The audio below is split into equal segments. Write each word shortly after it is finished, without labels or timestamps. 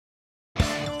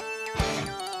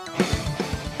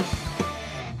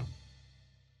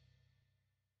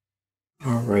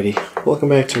Alrighty, welcome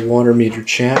back to Water Meter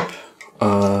Chap.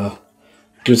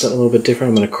 Doing something a little bit different.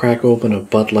 I'm going to crack open a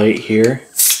Bud Light here.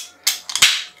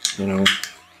 You know.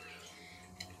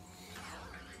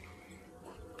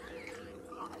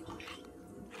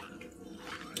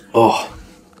 Oh,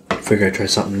 figure I'd try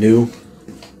something new.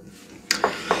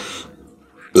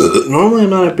 Normally I'm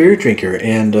not a beer drinker,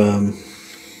 and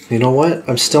you know what?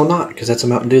 I'm still not, because that's a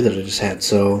Mountain Dew that I just had,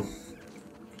 so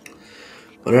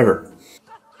whatever.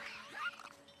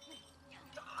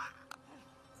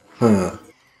 Huh.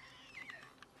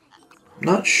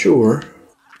 Not sure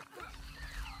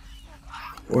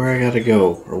where I gotta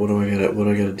go, or what do I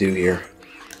gotta do here.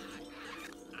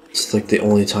 It's like the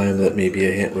only time that maybe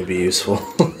a hint would be useful.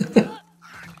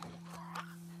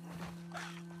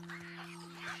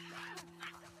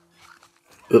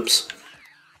 Oops.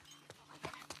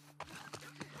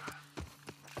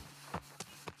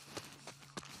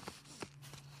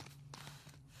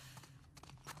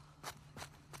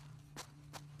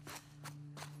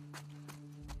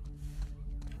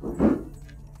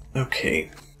 Okay.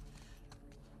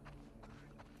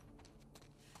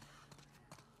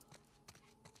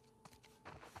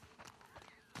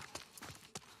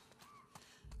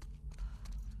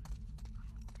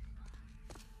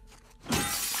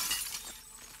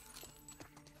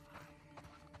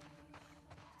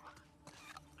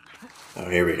 Oh,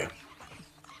 here we go.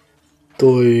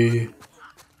 Toy.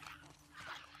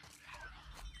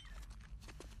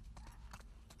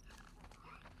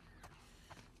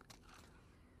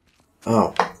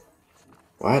 Oh.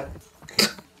 What?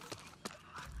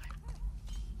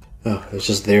 Oh, it was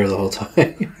just there the whole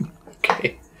time.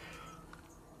 Okay.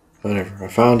 Whatever. I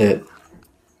found it.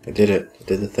 I did it. I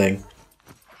did the thing.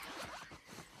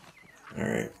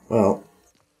 Alright. Well.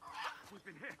 We've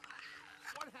been hit.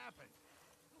 What happened?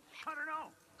 I don't know.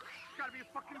 It's gotta be a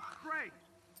fucking spray.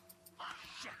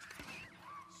 Shit.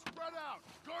 Spread out.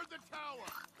 Guard the tower.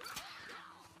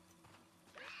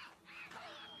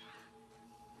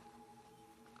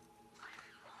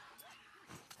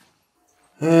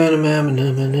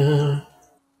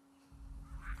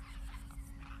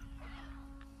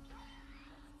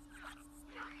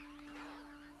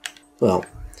 Well,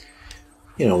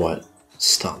 you know what?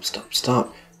 Stop.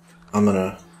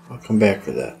 I'll come back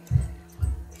for that.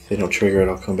 If they don't trigger it,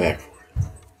 I'll come back for it.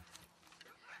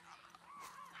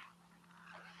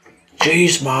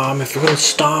 Jeez, Mom, if you're gonna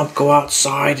stomp, go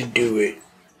outside and do it.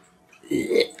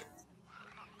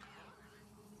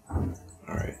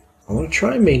 Alright. I want to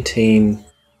try and maintain...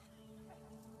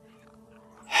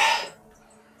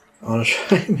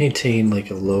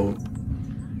 like a low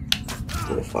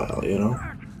profile, you know?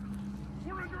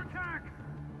 We're under attack.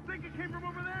 Think it came from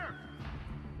over there.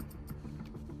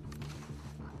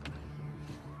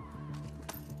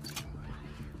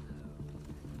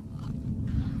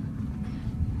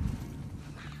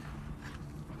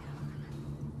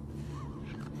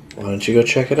 Why don't you go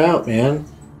check it out, man?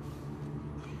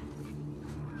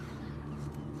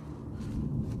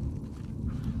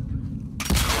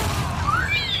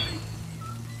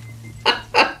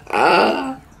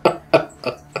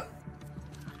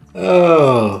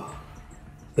 Oh,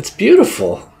 it's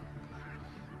beautiful.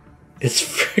 It's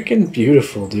freaking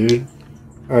beautiful, dude.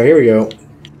 Alright, here we go.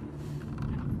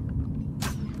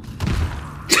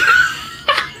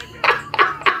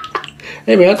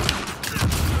 Hey, man.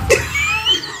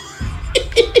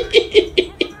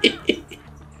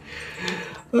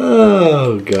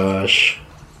 Oh, gosh.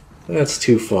 That's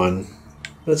too fun.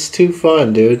 That's too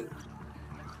fun, dude.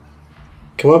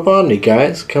 Come up on me,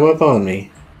 guys. Come up on me.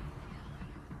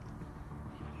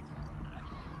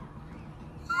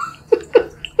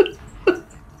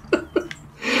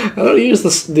 I don't use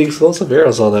the explosive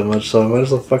arrows all that much, so I might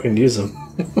as well fucking use them.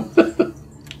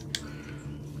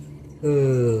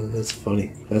 That's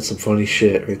funny. That's some funny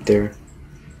shit right there.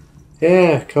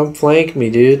 Yeah, come flank me,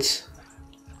 dudes.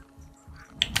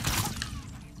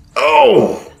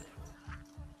 Oh!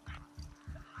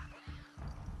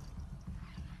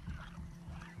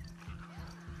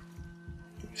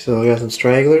 So I got some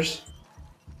stragglers?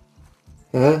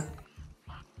 Huh?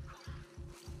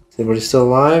 Is anybody still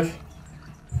alive?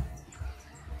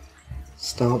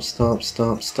 Stomp.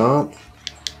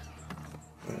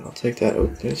 Alright, I'll take that. Oh,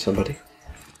 there's somebody.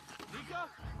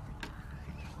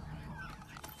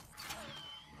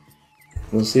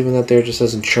 Let's leave that there just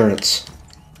as insurance.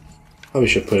 Probably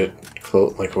should put it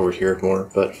like over here more,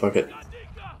 but fuck it.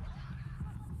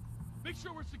 Make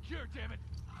sure we're secure, damn it.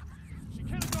 She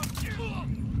can't have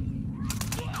gone.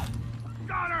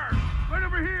 Got her! Right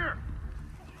over here!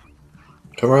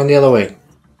 Come around the other way.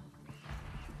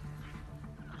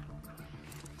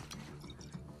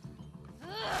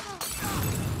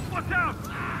 Watch out!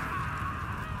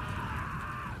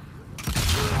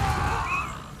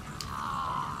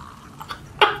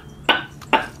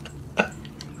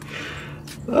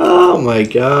 Oh my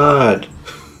god.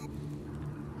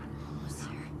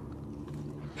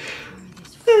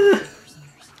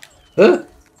 Huh?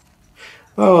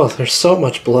 Oh, there's so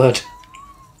much blood.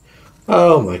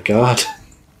 Oh my god.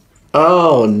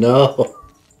 Oh no.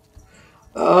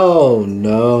 Oh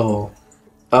no.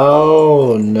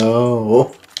 Oh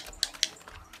no.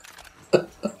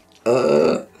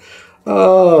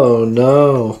 Oh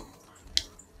no.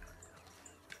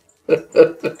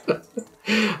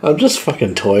 I'm just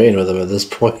fucking toying with him at this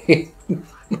point.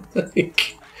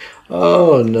 Like,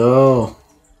 oh no.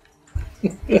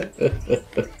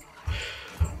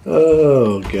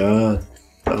 Oh god.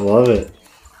 I love it.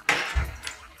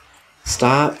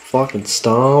 Stop fucking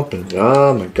stomping.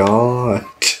 Oh my god.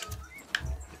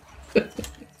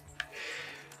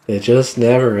 It just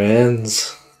never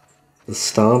ends. The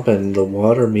stomping, the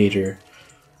water meter,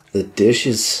 the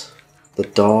dishes, the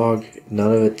dog,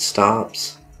 none of it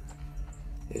stops.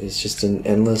 It is just an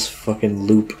endless fucking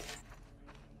loop.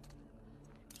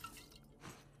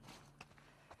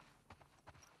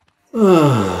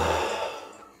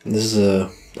 This is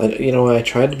you know, I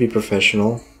tried to be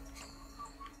professional.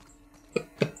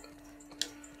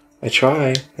 I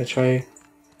try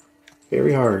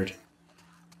very hard.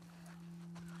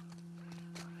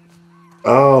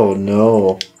 Oh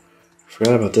no,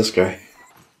 forgot about this guy.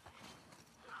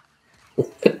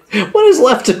 What is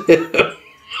left of him?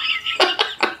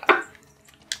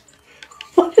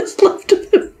 What is left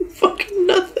of him? Fucking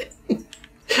nothing.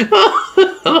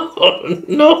 Oh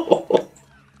no.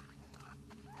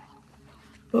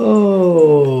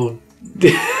 Oh,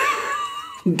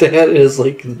 that is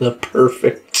like the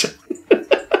perfect.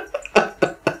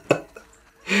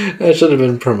 That should have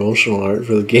been promotional art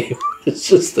for the game. It's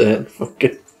just that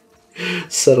fucking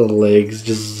set of legs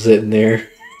just sitting there.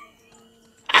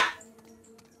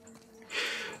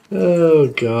 Oh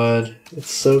god,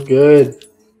 it's so good.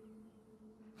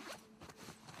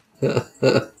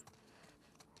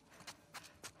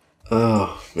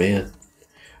 Oh man,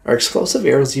 are explosive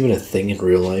arrows even a thing in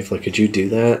real life? Like, could you do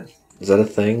that? Is that a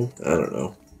thing? I don't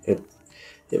know.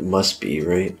 It must be,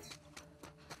 right?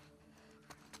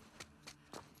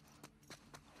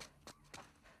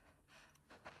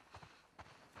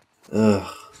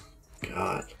 Ugh,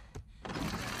 god.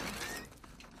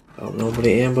 Oh,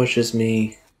 nobody ambushes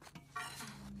me.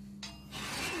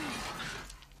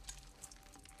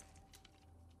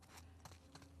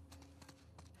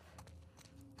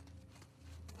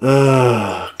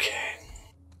 Okay.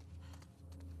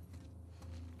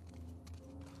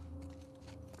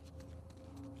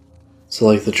 So,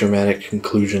 like, the dramatic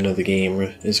conclusion of the game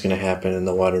is going to happen and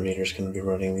the water meter is going to be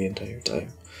running the entire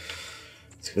time.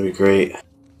 It's going to be great.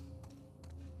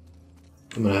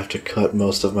 I'm going to have to cut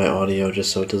most of my audio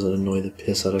just so it doesn't annoy the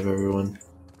piss out of everyone.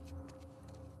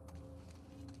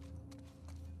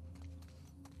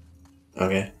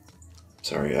 Okay.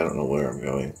 Sorry, I don't know where I'm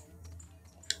going.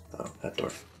 Oh, that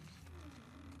door.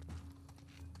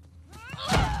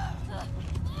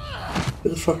 Who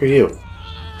the fuck are you?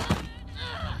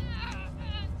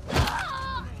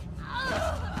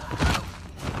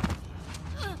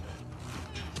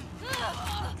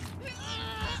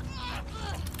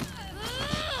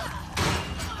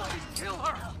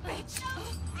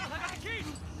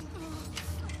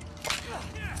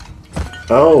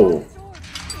 Oh.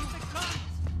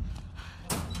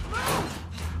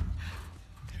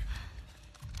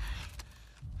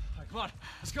 Come on,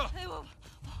 let's go. Hey,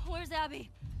 where's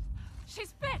Abby?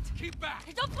 She's bit. Keep back.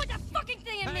 Hey, don't put that fucking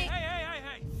thing in me.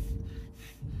 Hey!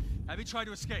 Abby tried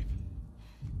to escape.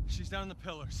 She's down in the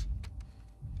pillars.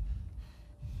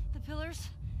 The pillars?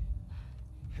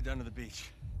 Head down to the beach.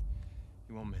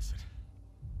 You won't miss it.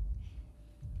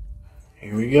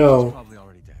 Here we go. She's probably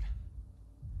already dead.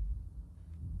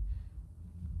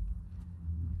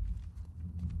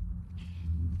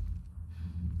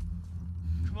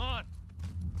 Come on.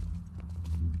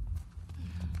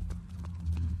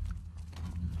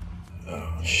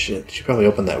 Oh shit, she probably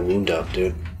opened that wound up,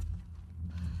 dude.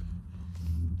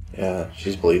 Yeah,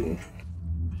 she's bleeding.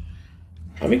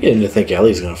 I'm beginning to think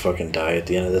Ellie's gonna fucking die at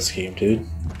the end of this game, dude.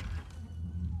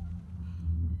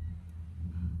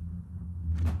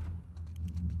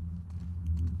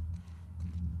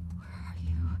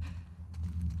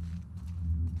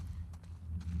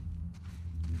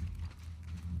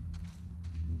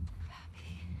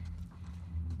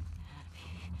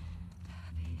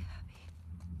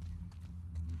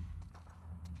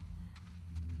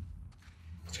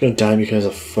 It's gonna die because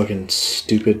a fucking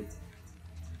stupid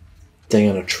thing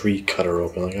on a tree cut her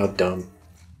open. Like, how dumb.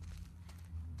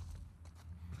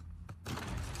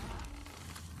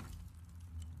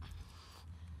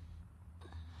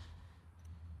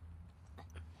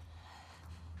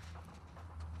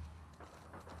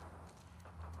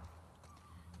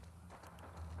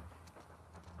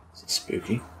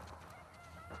 Spooky.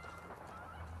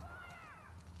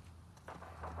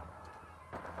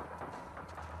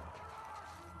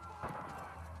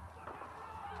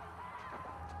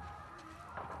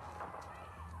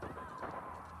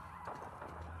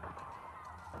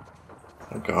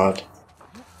 Oh God.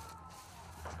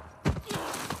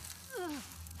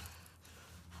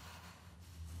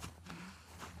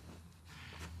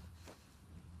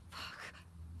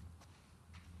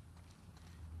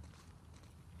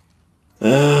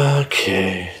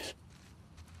 Okay.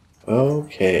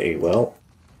 Okay, well.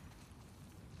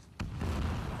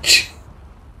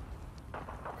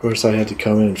 Of course I had to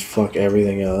come in and fuck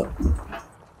everything up.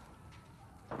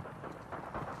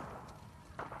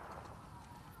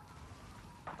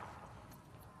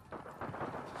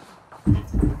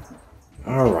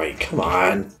 Alright, come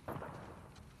on.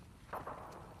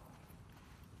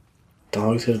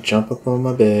 Dog's gonna jump up on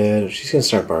my bed. She's gonna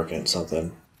start barking at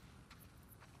something.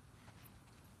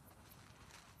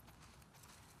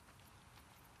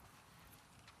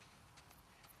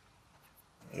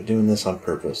 They're doing this on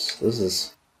purpose. This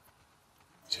is...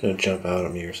 It's gonna jump out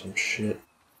at me or some shit.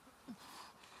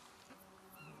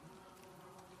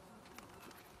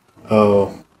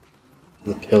 Oh.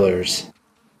 The pillars.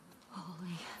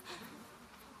 Holy.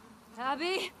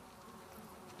 Abby?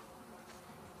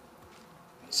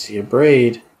 See a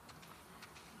braid.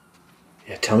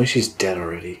 Yeah, tell me she's dead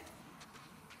already.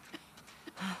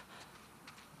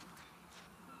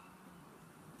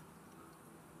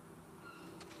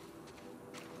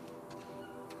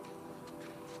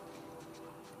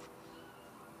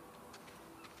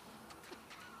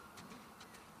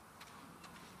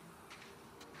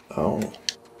 Oh.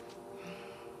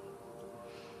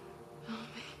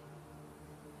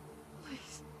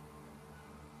 Please.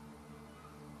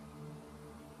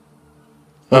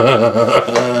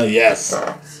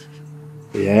 Yes.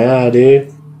 Yeah,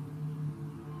 dude.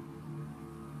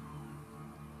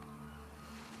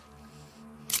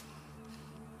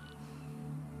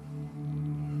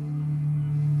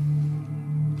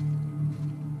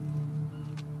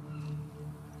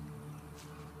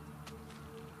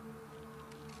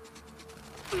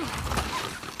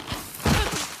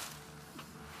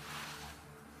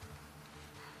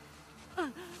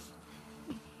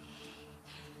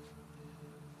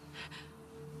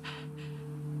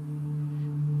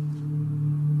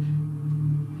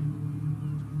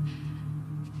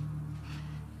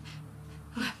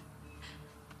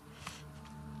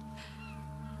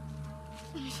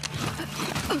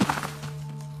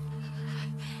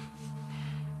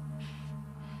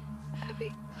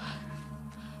 Abby.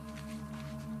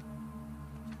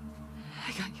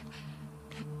 I got you.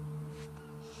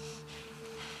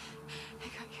 I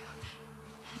got you.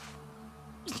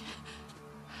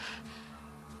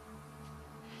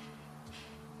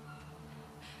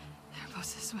 They're both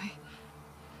this way.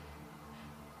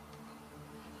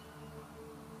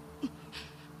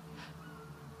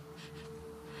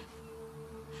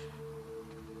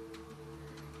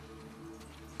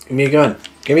 Give me a gun.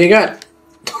 Give me a gun.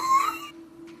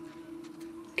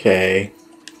 Okay.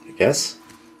 I guess.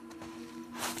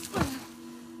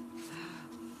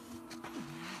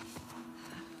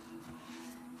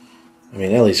 I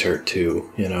mean, Ellie's hurt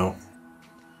too, you know.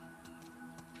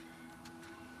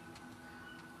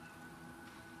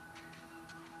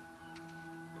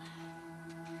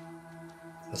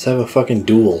 Let's have a fucking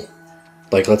duel.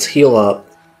 Like, let's heal up,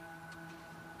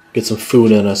 get some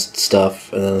food in us and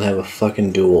stuff, and then have a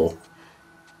fucking duel.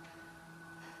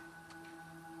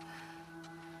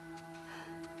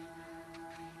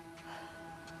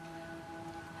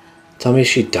 Tell me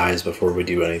she dies before we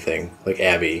do anything. Like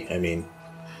Abby, I mean.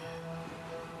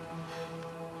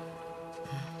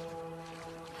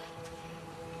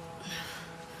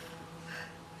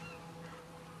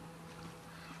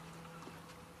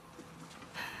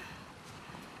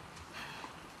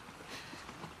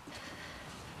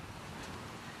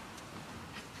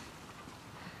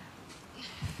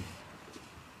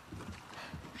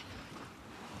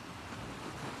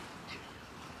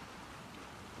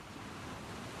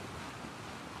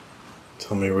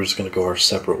 Tell me we're just gonna go our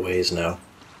separate ways now.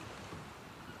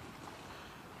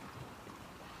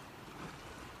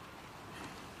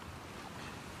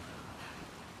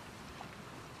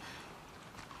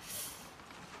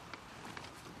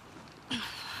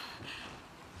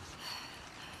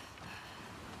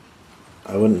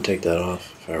 I wouldn't take that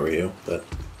off if I were you, but...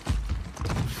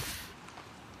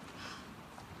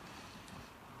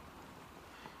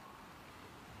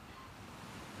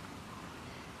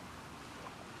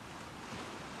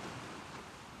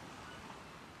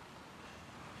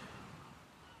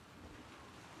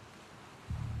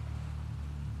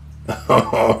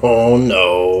 Oh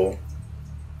no.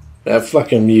 That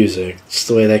fucking music, just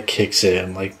the way that kicks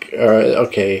in, like, alright,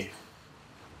 okay.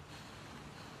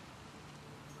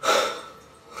 I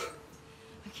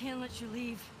can't let you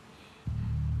leave.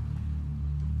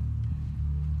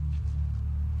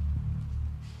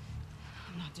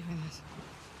 I'm not doing this.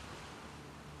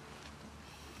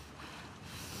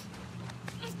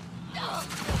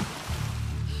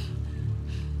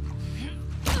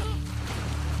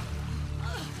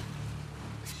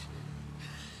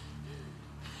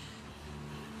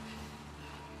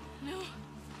 No.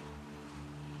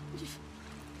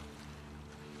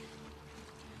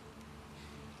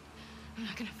 I'm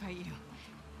not gonna fight you.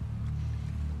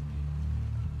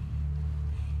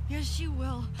 Yes, you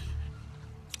will.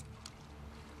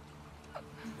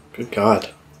 Good God,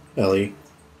 Ellie.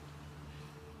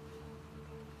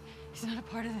 He's not a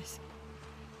part of this.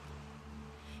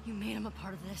 You made him a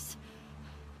part of this.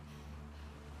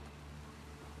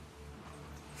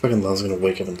 Fucking Lev's gonna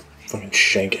wake up and fucking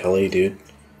shank Ellie, dude.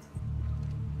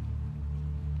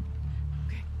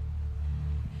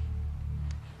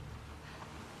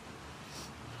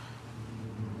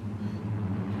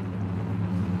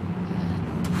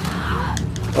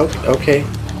 Okay. Okay.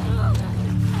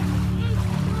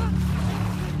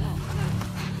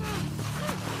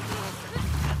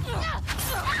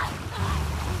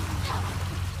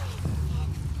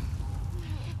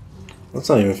 That's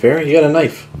not even fair. You got a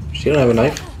knife. She don't have a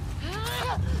knife.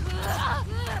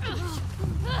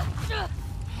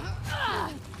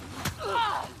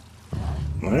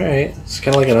 Alright. It's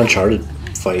kind of like an Uncharted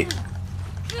fight.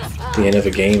 At the end of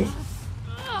a game.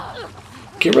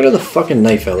 Get rid of the fucking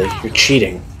knife, Ellie. You're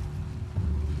cheating.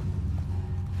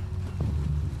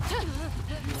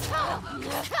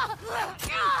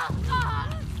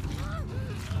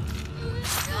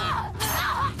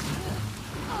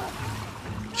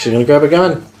 She's gonna grab a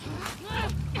gun.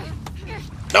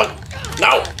 No!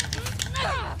 No!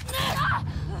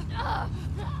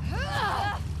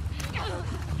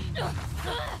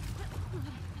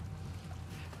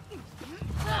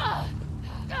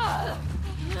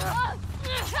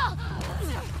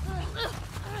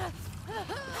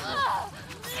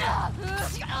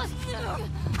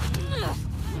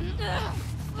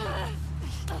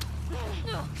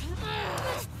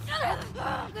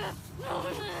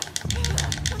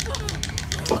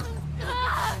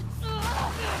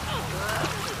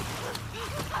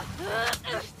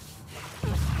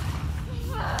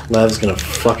 Lev's gonna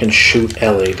fucking shoot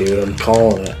Ellie, dude. I'm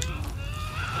calling it.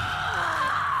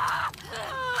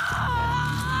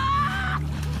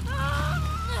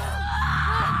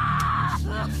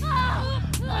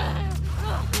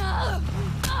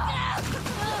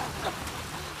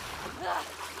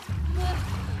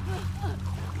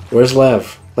 Where's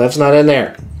Lev? Lev's not in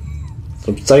there.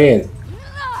 I'm saying.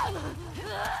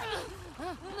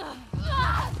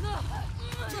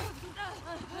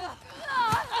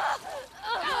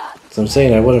 So I'm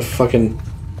saying I would have fucking...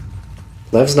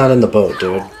 Lev's not in the boat,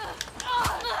 dude.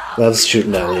 Lev's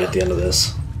shooting Ellie at the end of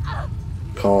this.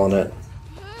 Calling it.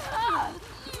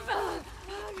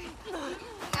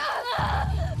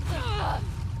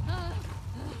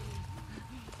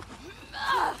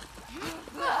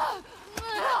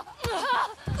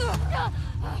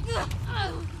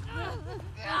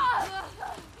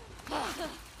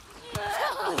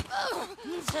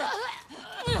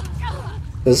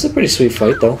 This is a pretty sweet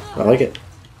fight, though. I like it.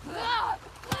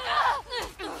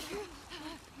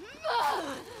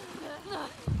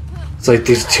 It's like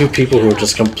these two people who are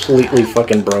just completely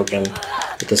fucking broken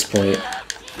at this point.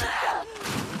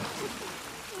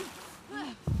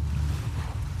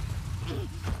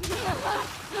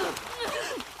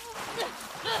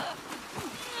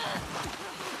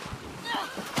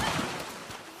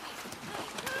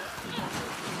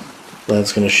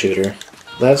 Lev's gonna shoot her.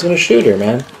 Lev's gonna shoot her,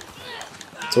 man.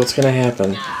 That's what's gonna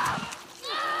happen.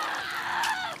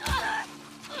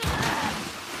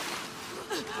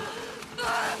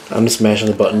 I'm just mashing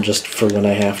the button just for when I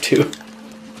have to.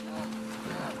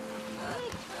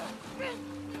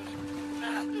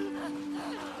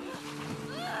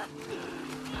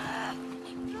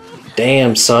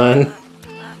 Damn, son.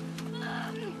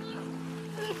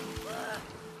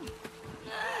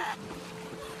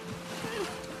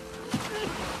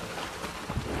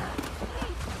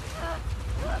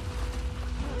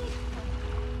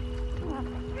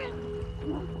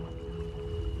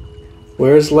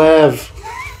 Where's Lev?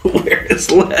 Where's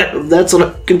Lev? That's what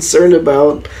I'm concerned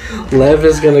about. Lev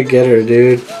is gonna get her,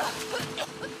 dude.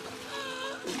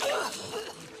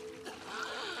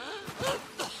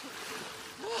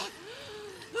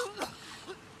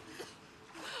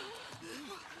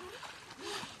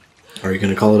 Or are you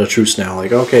gonna call it a truce now?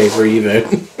 Like, okay, we're even.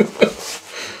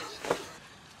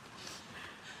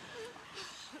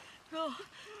 Go.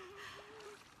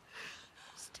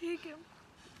 Just take him.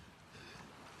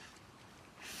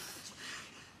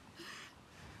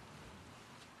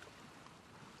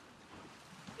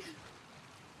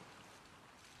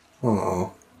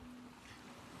 Aww.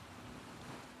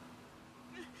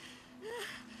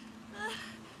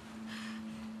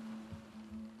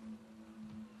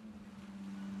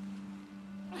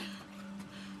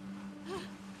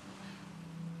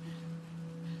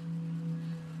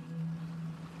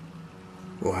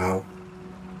 Wow.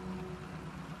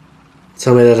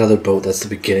 Tell me that other boat, that's the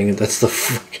beginning, that's the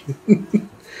fucking...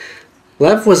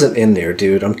 Lev wasn't in there,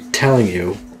 dude, I'm telling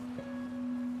you.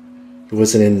 It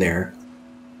wasn't in there.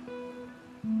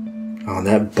 On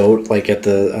that boat, like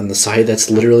on the side,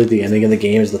 that's literally the ending of the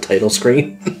game, is the title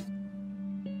screen.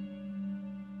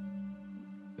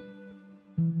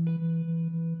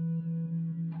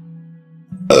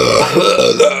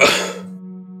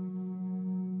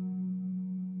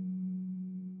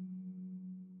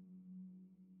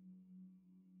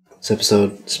 This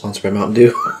episode sponsored by Mountain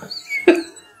Dew.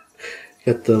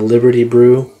 Got the Liberty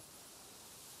Brew.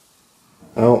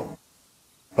 Oh.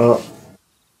 Oh.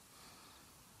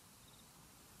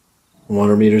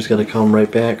 Water meter's gonna come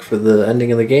right back for the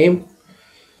ending of the game.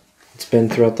 It's been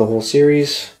throughout the whole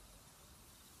series.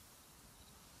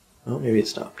 Oh, maybe it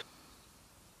stopped.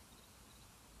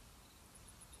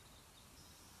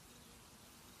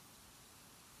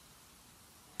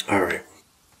 Alright.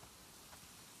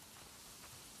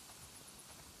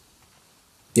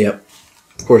 Yep.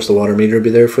 Of course the water meter will be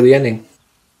there for the ending.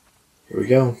 Here we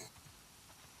go.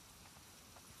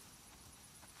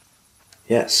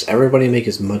 Yes, everybody make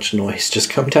as much noise. Just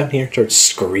come down here and start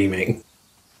screaming.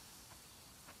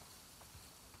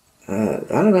 I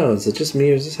don't know, is it just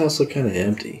me or does this house look kind of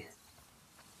empty?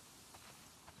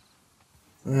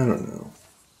 I don't know.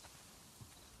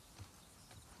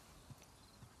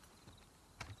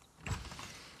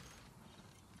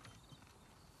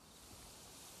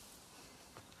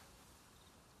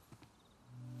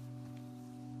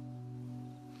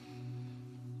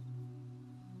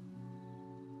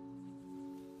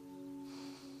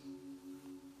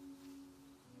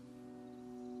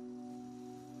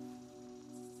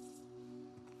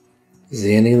 Is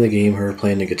the ending of the game her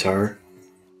playing the guitar?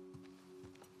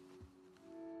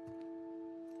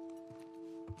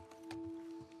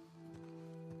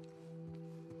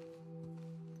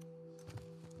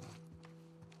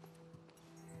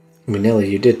 I mean, Nelly,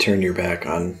 you did turn your back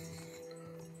on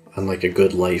like a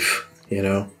good life, you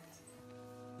know?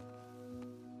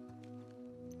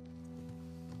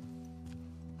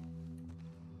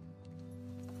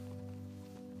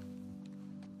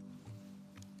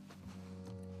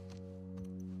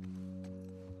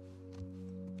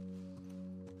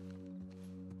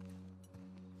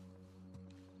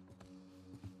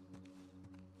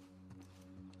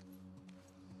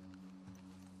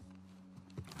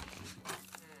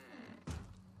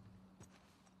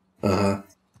 Uh-huh.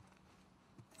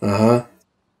 Uh-huh.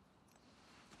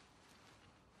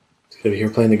 He's gonna be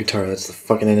here playing the guitar. That's the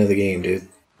fucking end of the game, dude.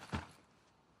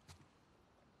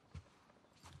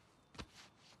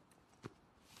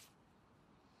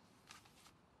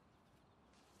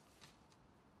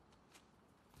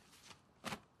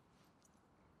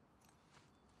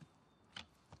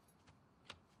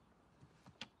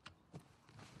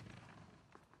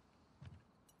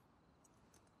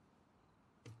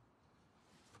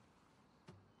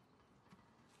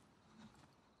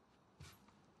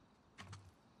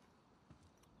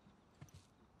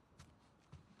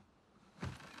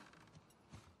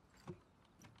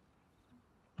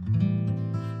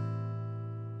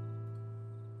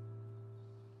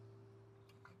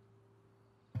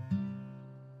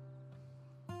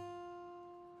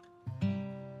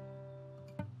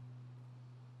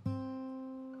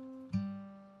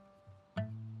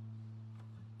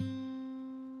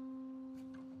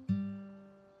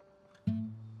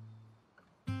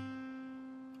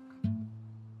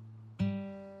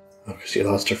 Oh, she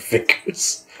lost her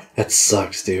fingers. That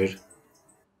sucks, dude.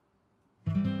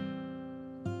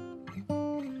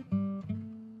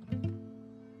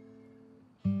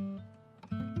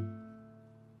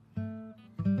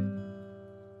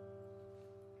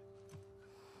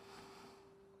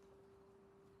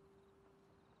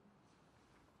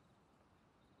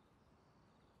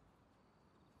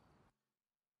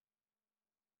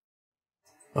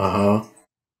 Uh-huh.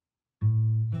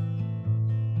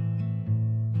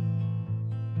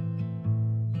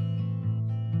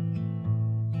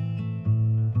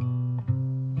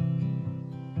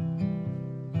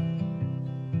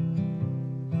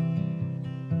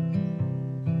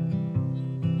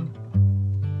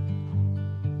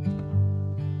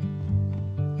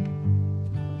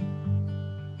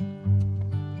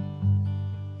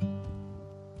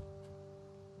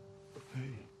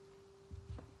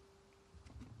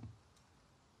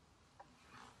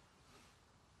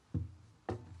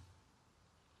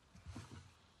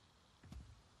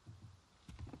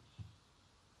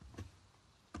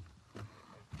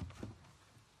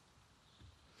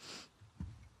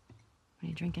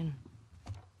 you drinking?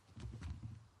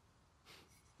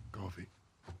 Coffee.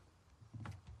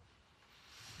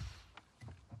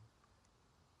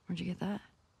 Where'd you get that?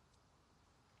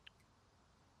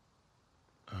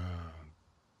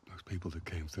 Those people that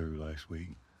came through last week.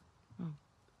 Oh.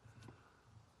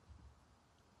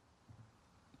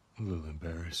 A little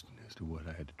embarrassed as to what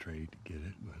I had to trade to get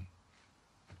it, but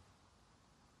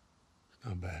it's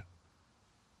not bad.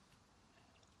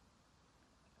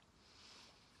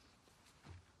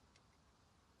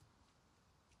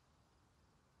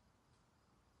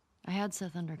 I had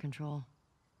Seth under control.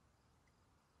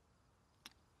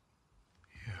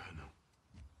 Yeah, I know.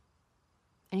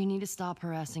 And you need to stop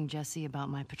harassing Jesse about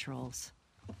my patrols.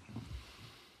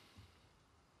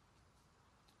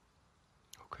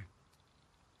 Okay.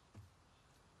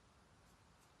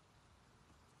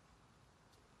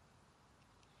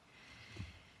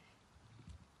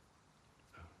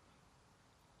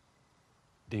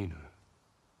 Dina.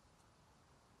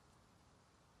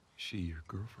 Is she your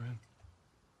girlfriend?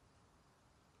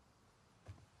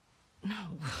 No.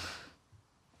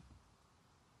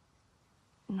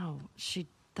 No,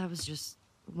 that was just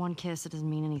one kiss. It doesn't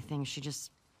mean anything. She just,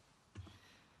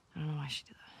 I don't know why she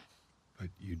did that. But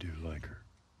you do like her.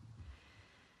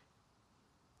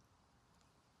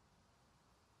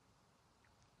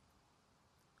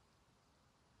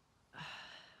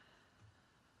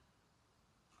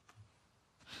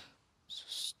 So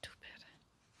stupid.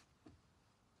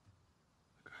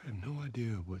 Look, I have no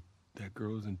idea what that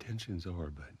girl's intentions are,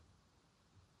 but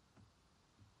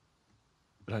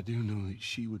I do know that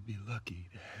she would be lucky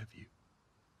to have you.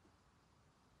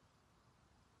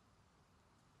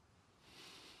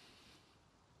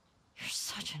 You're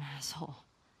such an asshole.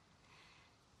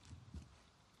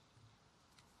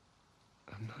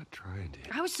 I'm not trying to.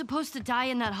 I was supposed to die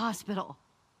in that hospital.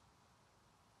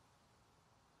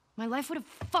 My life would have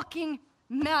fucking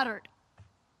mattered.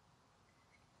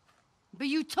 But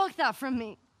you took that from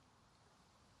me.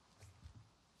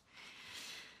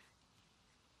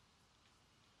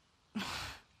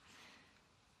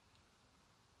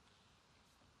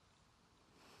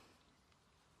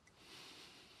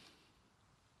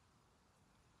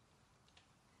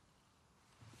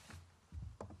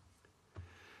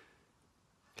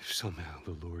 If somehow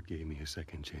the Lord gave me a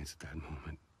second chance at that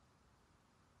moment,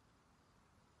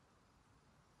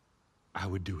 I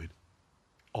would do it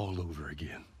all over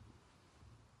again.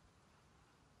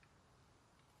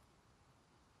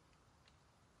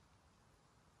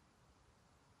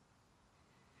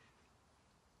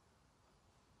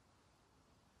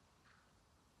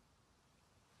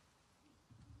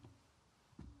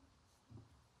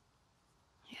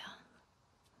 Yeah.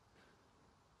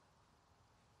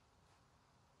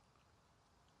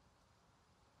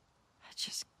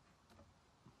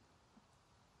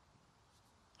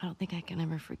 I don't think I can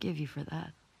ever forgive you for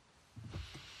that.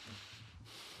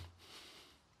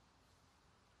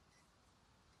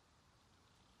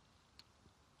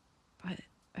 But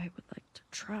I would like to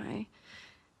try.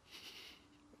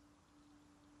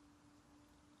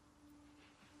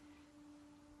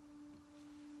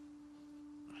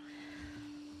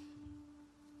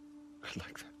 I'd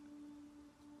like that.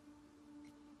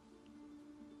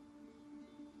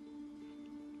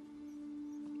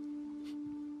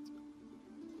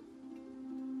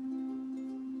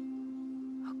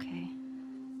 Okay.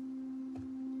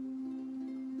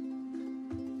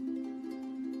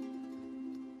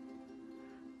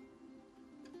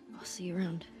 I'll see you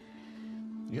around.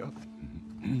 Yep.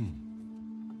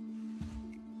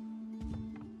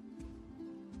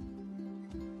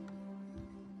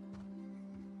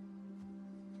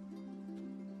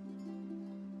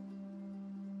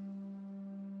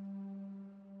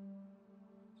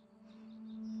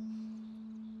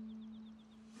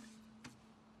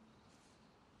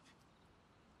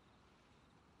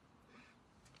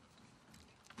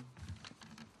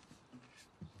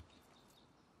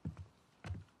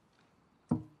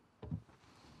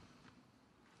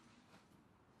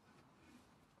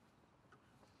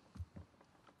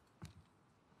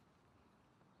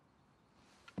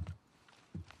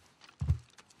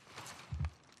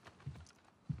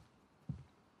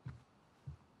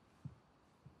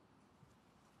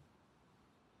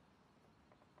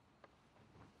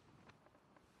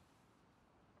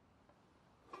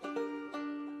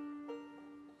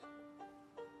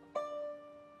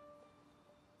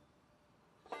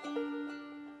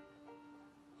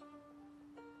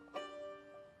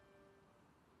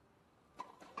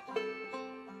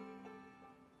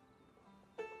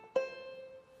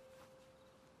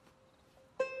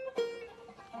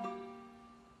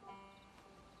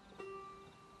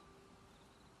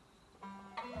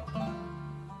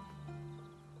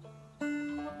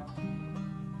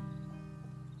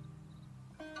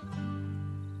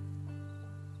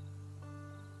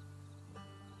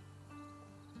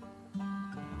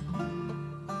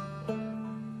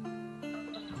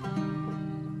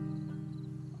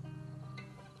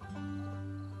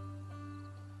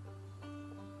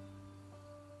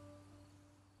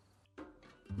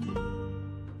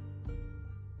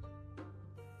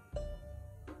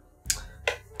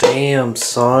 Damn,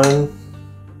 son.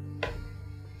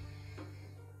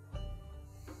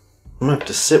 I'm gonna have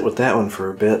to sit with that one for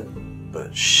a bit,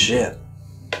 but shit.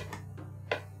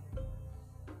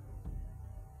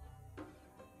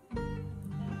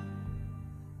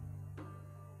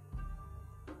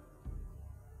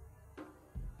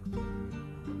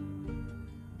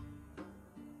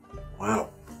 Wow.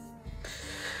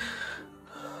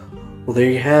 Well,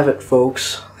 there you have it,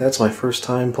 folks. That's my first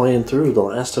time playing through The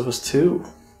Last of Us 2.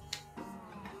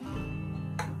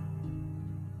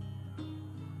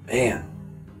 Man.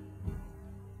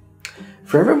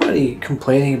 For everybody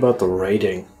complaining about the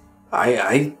rating,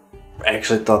 I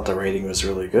actually thought the rating was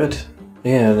really good.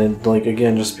 Yeah, and like,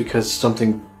 again, just because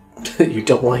something that you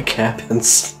don't like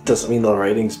happens doesn't mean the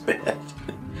rating's bad.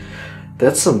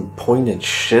 That's some poignant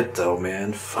shit though,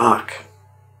 man. Fuck.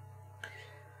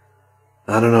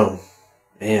 I don't know.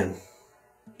 Man.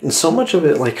 And so much of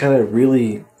it, like, kind of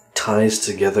really ties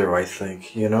together, I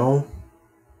think, you know?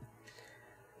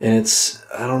 And it's,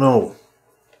 I don't know.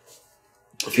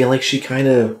 I feel like she kind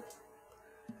of,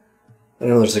 I don't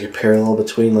know, there's like a parallel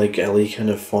between like Ellie kind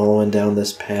of following down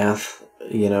this path,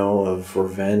 you know, of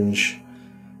revenge.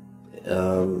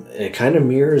 It kind of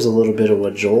mirrors a little bit of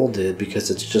what Joel did, because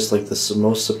it's just like the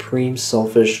most supreme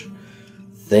selfish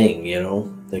thing, you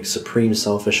know? Like supreme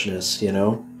selfishness, you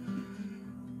know?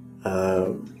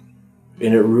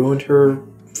 And it ruined her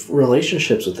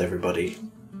relationships with everybody,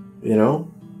 you know?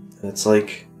 And it's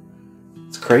like,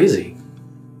 it's crazy.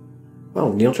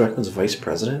 Oh, Neil Druckmann's vice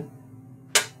president?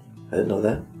 I didn't know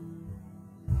that.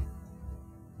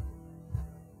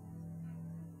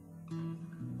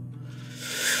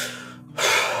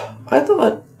 I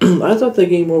thought the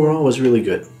game overall was really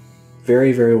good.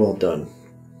 Very, very well done.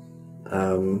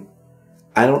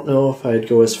 I don't know if I'd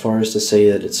go as far as to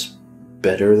say that it's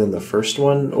better than the first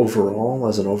one overall,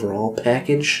 as an overall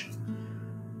package.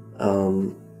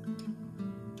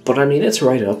 But I mean, it's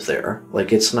right up there.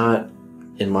 Like, it's not,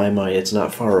 in my mind, it's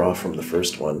not far off from the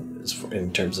first one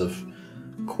in terms of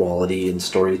quality and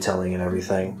storytelling and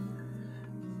everything.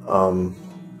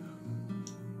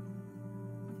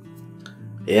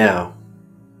 Yeah.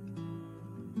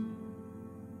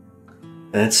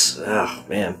 That's, oh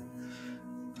man.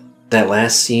 That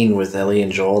last scene with Ellie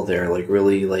and Joel there, like,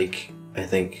 really, like, I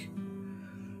think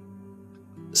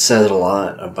said a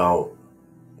lot about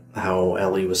how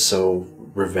Ellie was so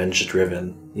revenge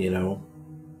driven, you know?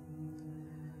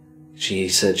 She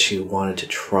said she wanted to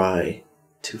try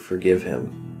to forgive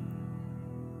him.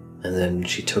 And then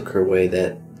she took her away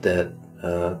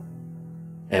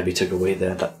Abby took away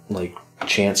that, like,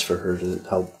 chance for her to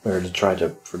help, or to try to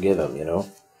forgive him, you know?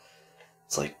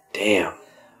 It's like, damn.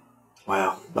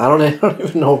 Wow. I don't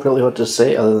even know really what to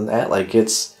say other than that. Like, I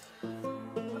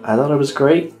thought it was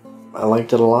great. I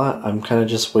liked it a lot. I'm kind of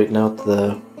just waiting out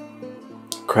the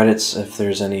credits, if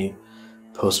there's any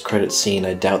post-credit scene.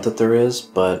 I doubt that there is,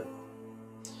 but,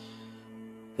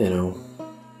 you know,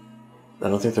 I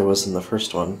don't think there was in the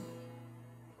first one.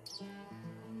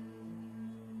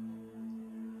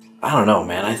 I don't know,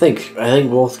 man. I think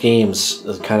both games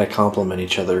kind of complement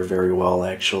each other very well,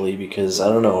 actually, because, I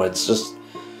don't know, it's just,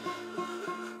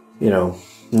 you know,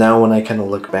 now when I kind of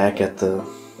look back at the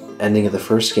ending of the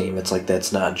first game, it's like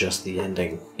that's not just the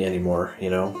ending anymore, you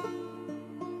know?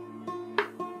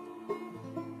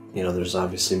 You know, there's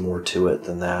obviously more to it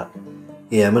than that.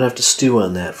 Yeah, I'm gonna have to stew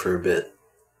on that for a bit.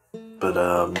 But,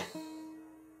 oh,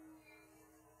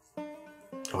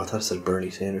 I thought it said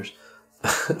Bernie Sanders.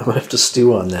 I'm gonna have to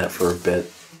stew on that for a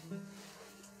bit.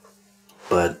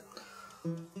 But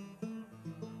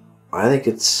I think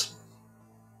it's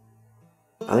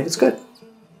good.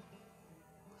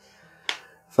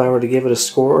 If I were to give it a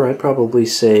score, I'd probably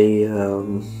say I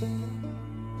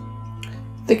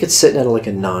think it's sitting at like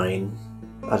a 9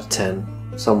 out of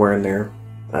 10, somewhere in there.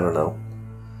 I don't know.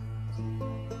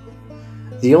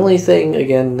 The only thing,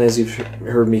 again, as you've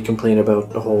heard me complain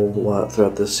about a whole lot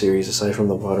throughout this series, aside from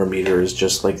the water meter, is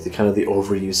just like the kind of the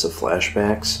overuse of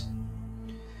flashbacks.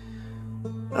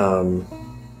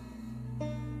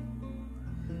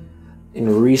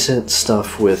 In recent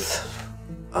stuff with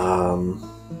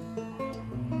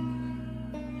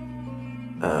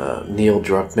Neil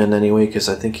Druckmann, anyway, because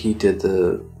I think he did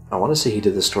I want to say he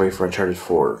did the story for Uncharted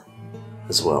 4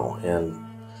 as well, and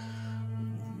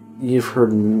you've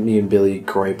heard me and Billy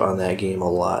gripe on that game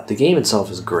a lot. The game itself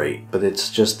is great, but it's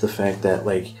just the fact that,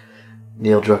 like,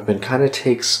 Neil Druckmann kind of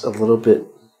takes a little bit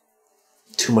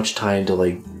too much time to,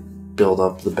 like, build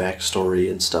up the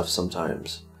backstory and stuff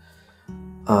sometimes.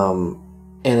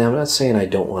 And I'm not saying I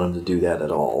don't want him to do that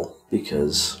at all,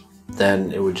 because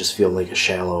then it would just feel like a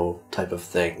shallow type of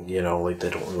thing, you know, like they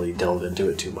don't really delve into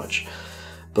it too much.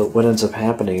 But what ends up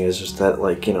happening is just that,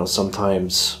 like, you know,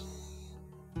 sometimes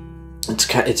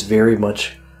it's very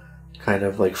much kind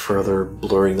of like further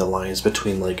blurring the lines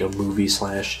between like a movie /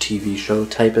 TV show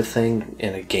type of thing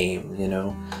and a game, you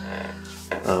know.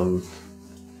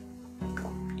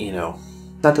 You know,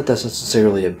 not that that's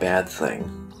necessarily a bad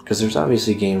thing, because there's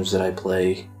obviously games that I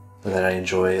play that I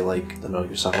enjoy, like the Metal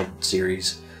Gear Solid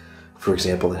series, for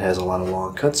example, that has a lot of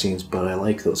long cutscenes, but I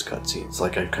like those cutscenes.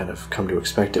 Like, I've kind of come to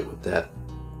expect it with that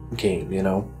game, you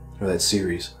know, or that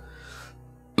series.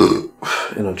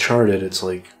 In Uncharted, it's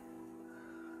like,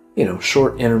 you know,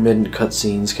 short intermittent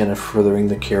cutscenes kind of furthering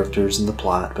the characters and the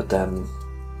plot, but then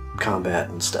combat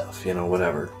and stuff, you know,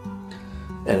 whatever.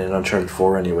 And in Uncharted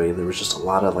 4 anyway, there was just a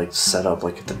lot of like setup.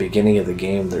 Like at the beginning of the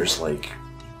game, there's like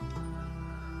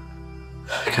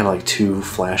kind of like 2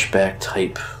 flashback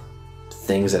type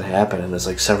things that happen, and there's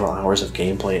like several hours of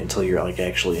gameplay until you're like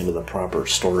actually into the proper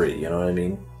story, you know what I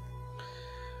mean?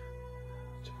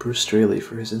 To Bruce Straley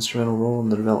for his instrumental role in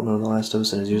the development of The Last of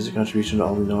Us and his years of contribution to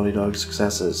all the Naughty Dog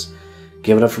successes.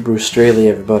 Give it up for Bruce Straley,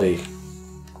 everybody.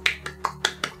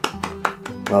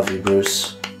 Love you,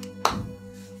 Bruce.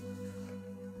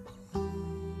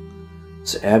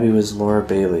 So Abby was Laura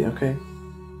Bailey, okay.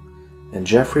 And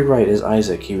Jeffrey Wright is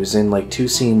Isaac. He was in like 2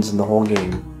 scenes in the whole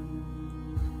game.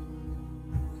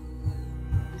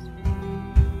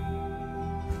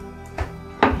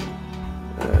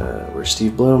 Where's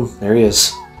Steve Bloom? There he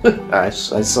is. I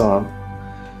saw him.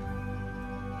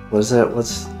 What is that?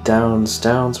 What's Downs?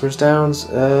 Downs? Where's Downs?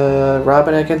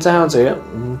 Robin Atkins Downs. Yep.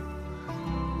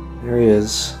 There he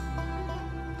is.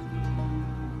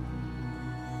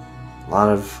 A lot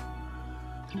of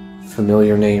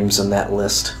familiar names on that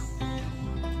list.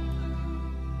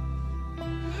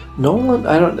 Nolan,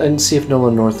 I didn't see if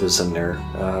Nolan North is in there.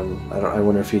 I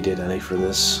wonder if he did any for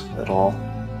this at all.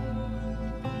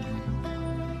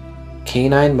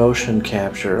 Canine motion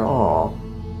capture. Aw.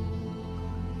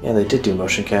 Yeah, they did do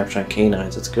motion capture on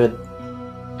canines. That's good.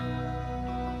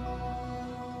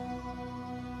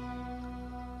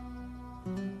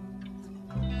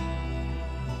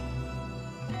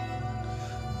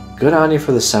 Good on you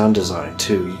for the sound design,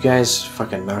 too. You guys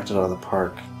fucking knocked it out of the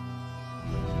park.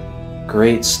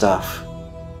 Great stuff.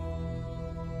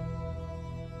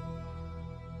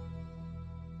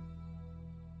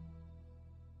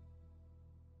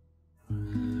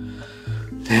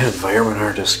 Yeah, environment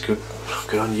artist. Good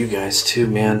on you guys, too,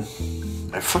 man.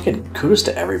 I fucking kudos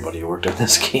to everybody who worked on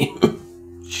this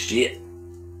game. Shit.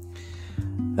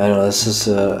 I don't know, this is,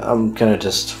 I'm kind of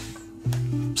just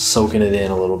soaking it in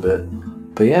a little bit.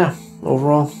 But yeah,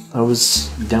 overall, I was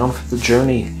down for the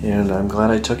journey, and I'm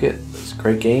glad I took it. It's a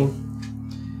great game.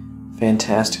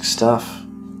 Fantastic stuff.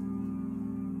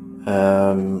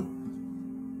 And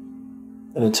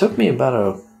it took me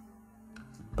about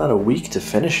a week to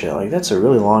finish it. Like, that's a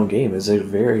really long game. It's a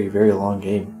very, very long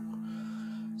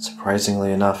game.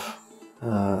 Surprisingly enough. I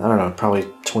don't know, probably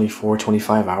 24,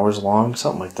 25 hours long,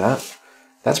 something like that.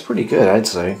 That's pretty good, I'd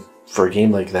say, for a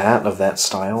game like that, of that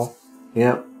style.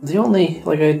 Yeah, the only,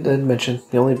 like I did mention,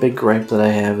 the only big gripe that I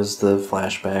have is the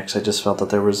flashbacks. I just felt that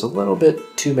there was a little bit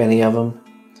too many of them.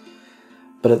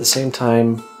 But at the same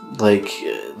time, like,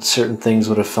 certain things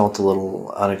would have felt a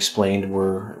little unexplained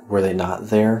were they not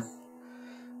there.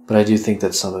 But I do think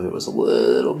that some of it was a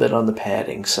little bit on the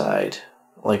padding side.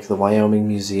 Like the Wyoming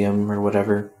Museum or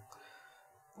whatever.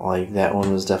 Like, that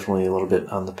one was definitely a little bit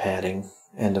on the padding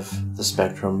end of the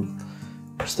spectrum.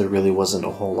 Because there really wasn't a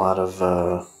whole lot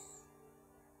of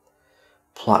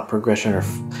plot progression. I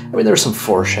mean, there was some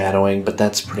foreshadowing, but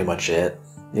that's pretty much it,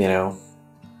 you know?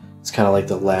 It's kind of like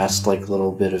the last, like,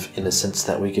 little bit of innocence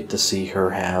that we get to see her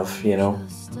have, you know?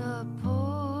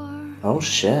 Oh,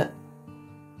 shit.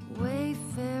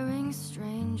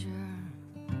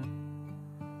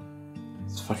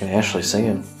 It's fucking Ashley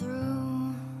singing.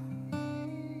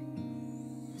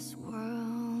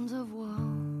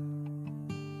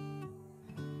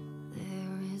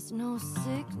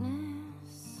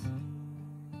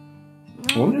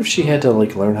 I wonder if she had to,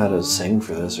 like, learn how to sing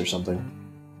for this or something.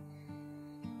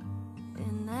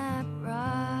 In that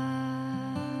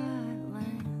bright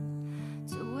land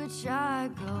to which I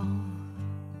go,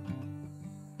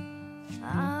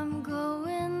 I'm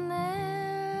going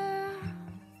there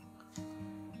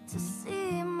to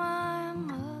see my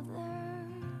mother.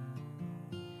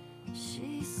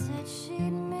 She said she'd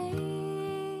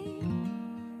meet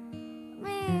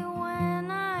me when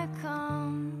I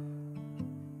come.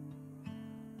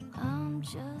 I'm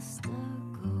just a-going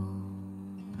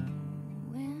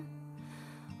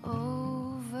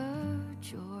over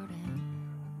Jordan.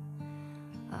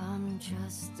 I'm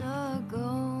just a-going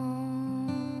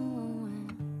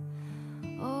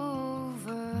over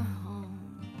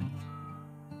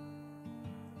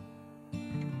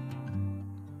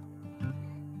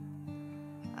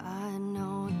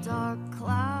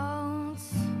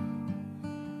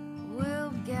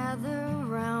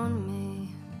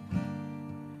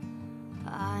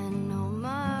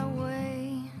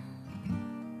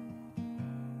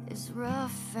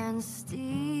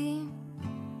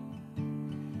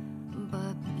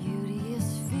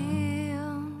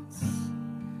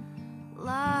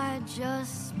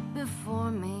just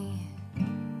before me,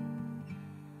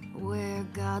 where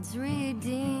God's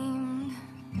redeemed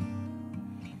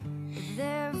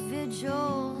their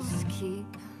vigils keep.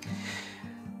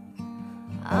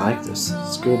 I like this.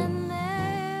 It's good.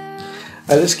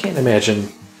 I just can't imagine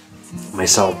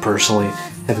myself personally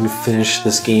having finished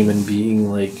this game and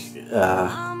being like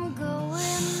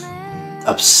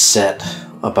upset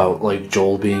about like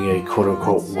Joel being a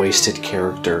quote-unquote wasted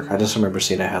character. I just remember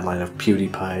seeing a headline of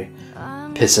PewDiePie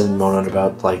pissing and moaning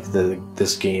about like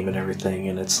this game and everything,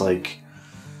 and it's like,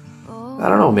 I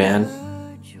don't know, man.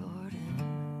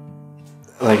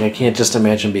 Like, I can't just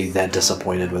imagine being that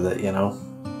disappointed with it, you know?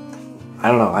 I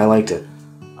don't know, I liked it.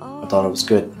 I thought it was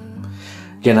good.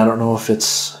 Again, I don't know if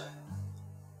it's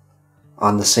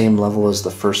on the same level as the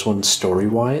first one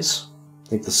story-wise. I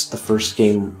think the first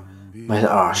game might...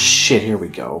 Oh, shit, here we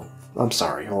go. I'm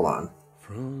sorry, hold on.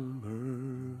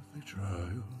 From earthly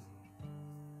trial,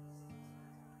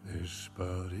 this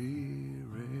body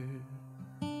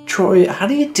red Troy, how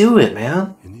do you do it,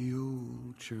 man? in the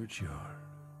old churchyard.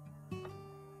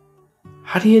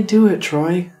 How do you do it,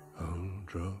 Troy? I'll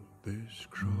drop this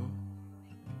cross.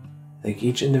 Thank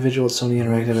each individual at Sony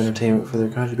Interactive Entertainment for their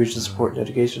contribution, support, and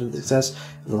dedication to the success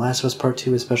of The Last of Us Part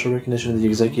 2 with special recognition of the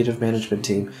executive management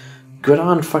team. Good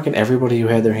on fucking everybody who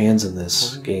had their hands in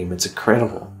this game. It's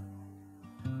incredible.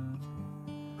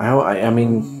 I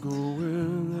mean,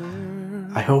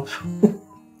 I hope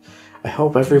I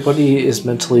hope everybody is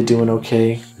mentally doing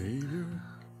okay.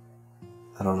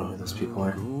 I don't know who those people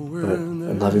are, but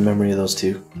in loving memory of those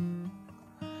two.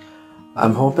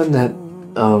 I'm hoping that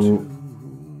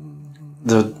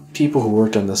the people who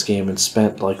worked on this game and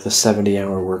spent like the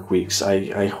 70-hour work weeks,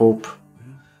 I hope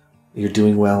you're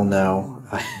doing well now.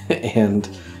 And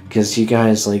because you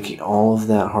guys, like, all of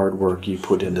that hard work you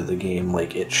put into the game,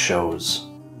 like, it shows.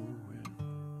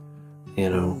 You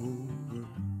know?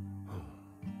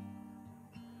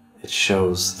 It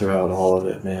shows throughout all of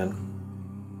it, man.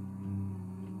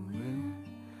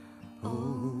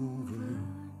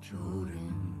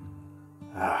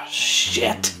 Ah,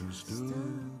 shit.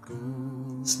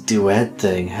 This duet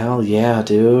thing, hell yeah,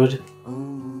 dude.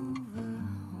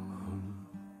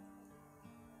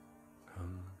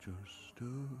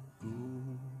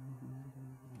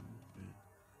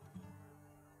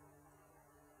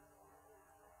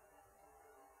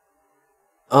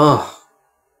 Ugh.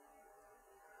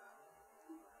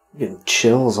 I'm getting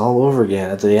chills all over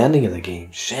again at the ending of the game.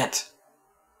 Shit.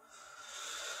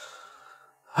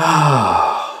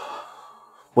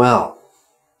 Well,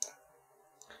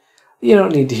 you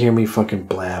don't need to hear me fucking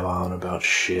blab on about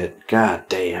shit. God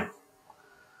damn.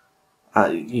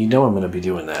 You know I'm gonna be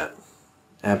doing that.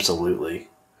 Absolutely.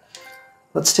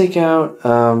 Let's take out,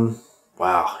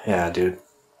 wow, yeah, dude.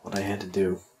 What I had to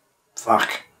do.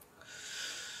 Fuck.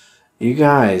 You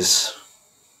guys.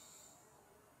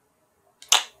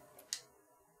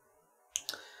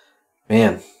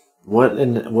 Man, what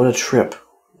a trip.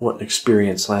 What an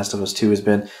experience Last of Us 2 has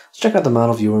been. Let's check out the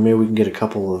model viewer. Maybe we can get a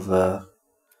couple of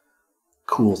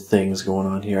cool things going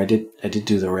on here. I did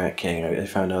do the Rat King. I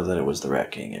found out that it was the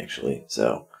Rat King, actually.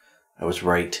 So, I was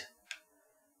right.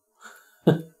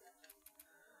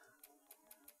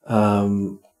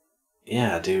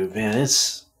 Yeah, dude, man,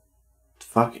 it's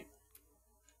fucking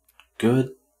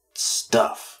good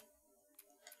stuff.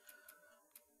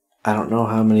 I don't know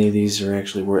how many of these are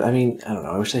actually worth. I mean, I don't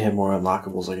know. I wish they had more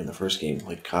unlockables like in the first game,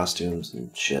 like costumes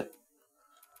and shit.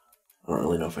 I don't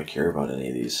really know if I care about any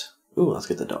of these. Ooh, let's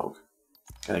get the dog.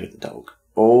 Gotta get the dog.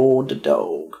 Oh, the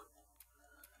dog.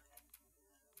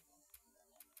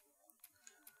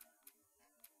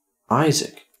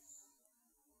 Isaac.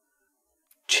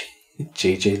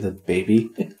 JJ the baby.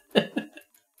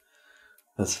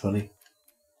 That's funny.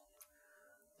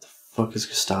 The fuck is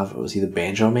Gustavo? Is he the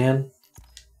Banjo Man?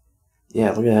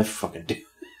 Yeah, look at that fucking dude.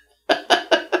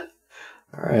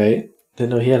 Alright. Didn't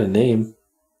know he had a name.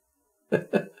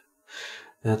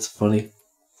 That's funny.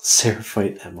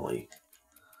 Seraphite Emily.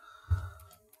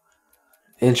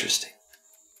 Interesting.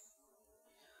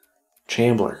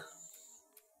 Chambler.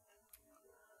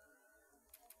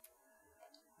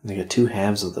 They got two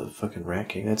halves of the fucking Rat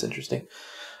King. That's interesting.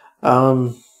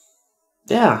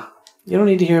 Yeah. You don't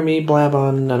need to hear me blab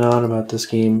on and on about this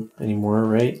game anymore,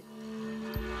 right?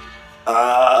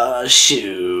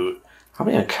 Shoot. How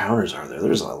many encounters are there?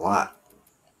 There's a lot.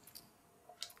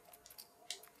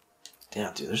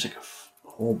 Damn, dude, there's like a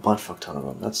whole buttfuck ton of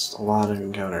them. That's a lot of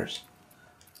encounters.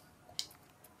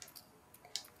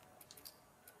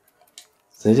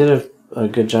 They did a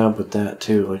good job with that,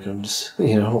 too. Like, I'm just,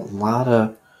 you know, a lot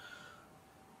of...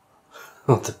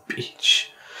 Oh, the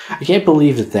beach. I can't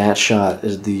believe that that shot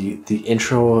is the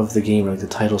intro of the game, like the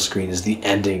title screen is the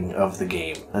ending of the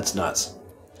game. That's nuts.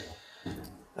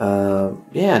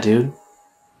 Yeah, dude.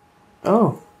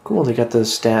 Oh, cool. They got the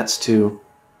stats too.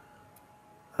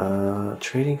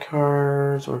 Trading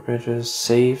cards, workbenches,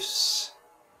 safes.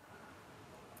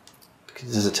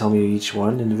 Does it tell me each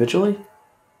one individually?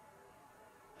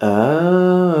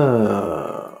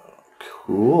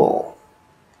 Cool.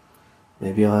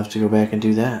 Maybe I'll have to go back and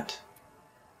do that.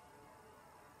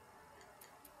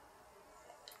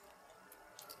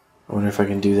 I wonder if I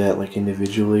can do that like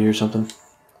individually or something.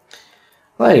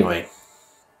 Well, anyway.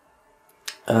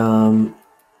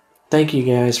 Thank you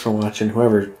guys for watching.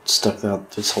 Whoever stuck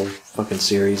out this whole fucking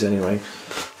series anyway.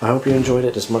 I hope you enjoyed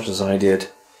it as much as I did.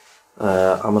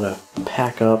 I'm gonna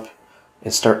pack up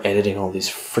and start editing all these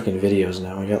freaking videos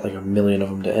now. I got like 1 million of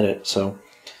them to edit. So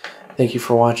thank you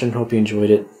for watching. Hope you enjoyed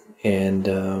it. And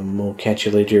we'll catch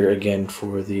you later again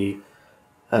for the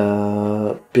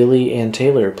Billy and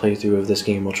Taylor playthrough of this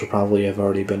game, which will probably have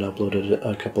already been uploaded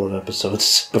a couple of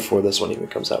episodes before this one even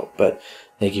comes out. But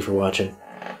thank you for watching.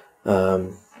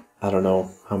 I don't know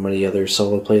how many other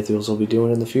solo playthroughs we'll be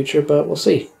doing in the future, but we'll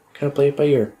see. Kind of play it by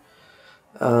ear.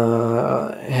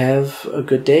 Have a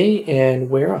good day and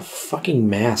wear a fucking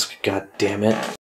mask, god damn it.